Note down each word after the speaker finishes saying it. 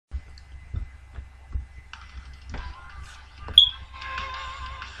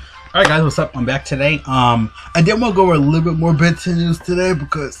Alright guys, what's up? I'm back today. I did want to go over a little bit more Ben 10 news today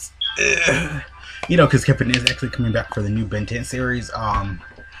because, because Kevin is actually coming back for the new Ben 10 series. I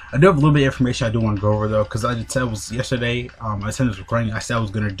do have a little bit of information I do want to go over though, because I just said it was yesterday, I sent this recording, I said I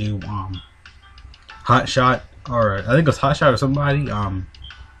was going to do, HotSpot, or I think it was HotSpot or somebody,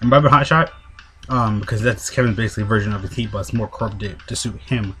 it might be HotSpot, because that's Kevin's basically version of his Heatblast, more corrupted to suit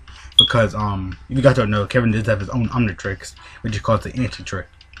him, because, if you guys don't know, Kevin does have his own Omnitrix, which he calls the Anti-Trick.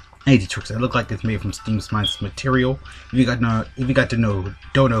 Anti-Tricks. It look like it's made from Steam Smithe's material. If you don't know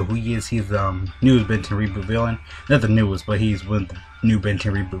who he is, he's the newest Ben 10 reboot villain. Not the newest, but he's one of the new Ben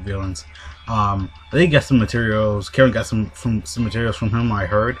 10 reboot villains. I think he got some materials. Karen got some materials from him, I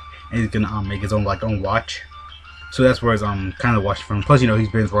heard, and he's gonna make his own watch. So that's where I'm kind of watching from. Plus, he's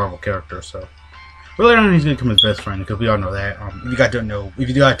Ben's rival character, so really on he's gonna become his best friend because we all know that. If you guys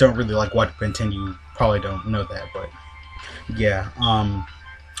don't really watch Ben 10, you probably don't know that, but yeah.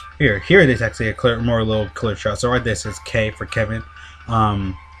 Here it is actually a little clear shot. So right there says K for Kevin.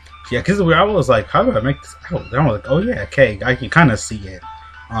 Yeah, because I was like, how do I make this out? I'm like, oh yeah, K. I can kind of see it.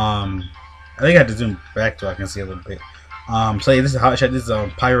 I think I have to zoom back so I can see a little bit. So yeah, this is HotSpot. This is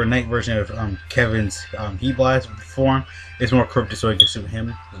a Pyro Knight version of Kevin's Heatblast form. It's more corrupted so it can suit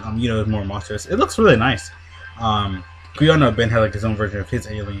him. It's more monstrous. It looks really nice. We all know Ben had his own version of his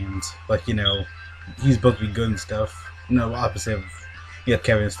aliens. He's supposed to be good and stuff. Opposite of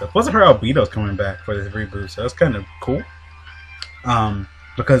Kevin and stuff. Wasn't her Albedo's coming back for this reboot, so that's kind of cool.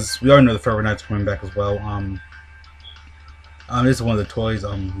 Because we already know the Forever Knight's coming back as well. This is one of the toys.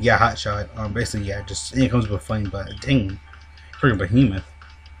 HotSpot. Basically, it comes with a flame, but dang, freaking behemoth.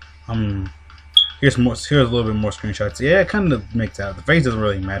 Here's a little bit more screenshots. Yeah, it kind of makes out. The face doesn't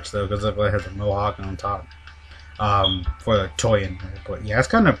really match though, because it has a mohawk on top. For the toy in there, but yeah, it's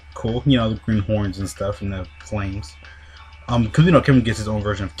kind of cool. The green horns and stuff, and the flames. Because Kevin gets his own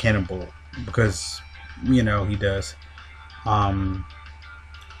version of Cannonball because he does. I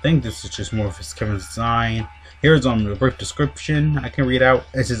think this is just more of Kevin's design. Here's the brief description I can read out.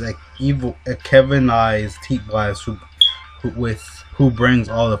 It says a Kevinized Heatblast who brings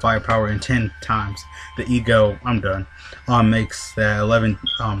all the firepower in 10 times the ego. I'm done. Make that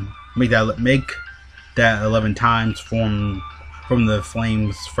 11 times from the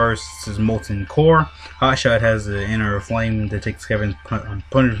flame's first his molten core. HotSpot has the inner flame that takes Kevin's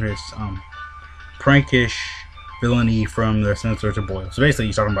prankish villainy from the sensor to boil. So basically,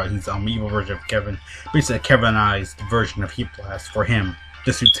 he's talking about his evil version of Kevin, basically a Kevinized version of Heatblast for him.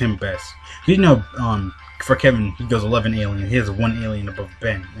 This suits him best. For Kevin, he goes 11 alien. He has 1 alien above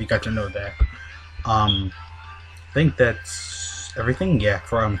Ben. You got to know that. I think that's everything. Yeah,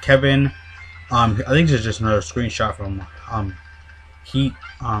 for Kevin. I think this is just another screenshot from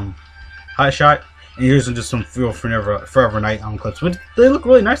HotSpot, and here's just some Forever Knight clips, but they look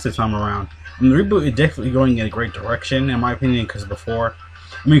really nice this time around. The reboot is definitely going in a great direction, in my opinion, because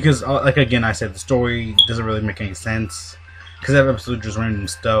again, I said the story doesn't really make any sense, because that episode is just random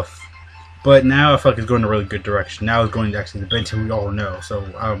stuff, but now I feel like it's going in a really good direction. Now it's going to actually the Ben 10 we all know, so,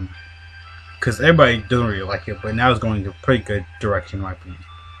 because everybody doesn't really like it, but now it's going in a pretty good direction, in my opinion.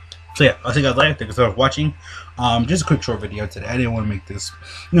 So yeah, I'll see you guys later. Thank you so much for watching. Just a quick short video today. I didn't want to make this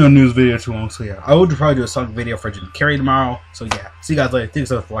news video too long. So yeah, I would probably do a Sonic video for Jim Carrey tomorrow. So yeah, see you guys later. Thank you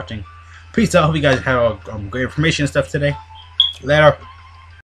so much for watching. Peace out. Hope you guys had great information and stuff today. Later.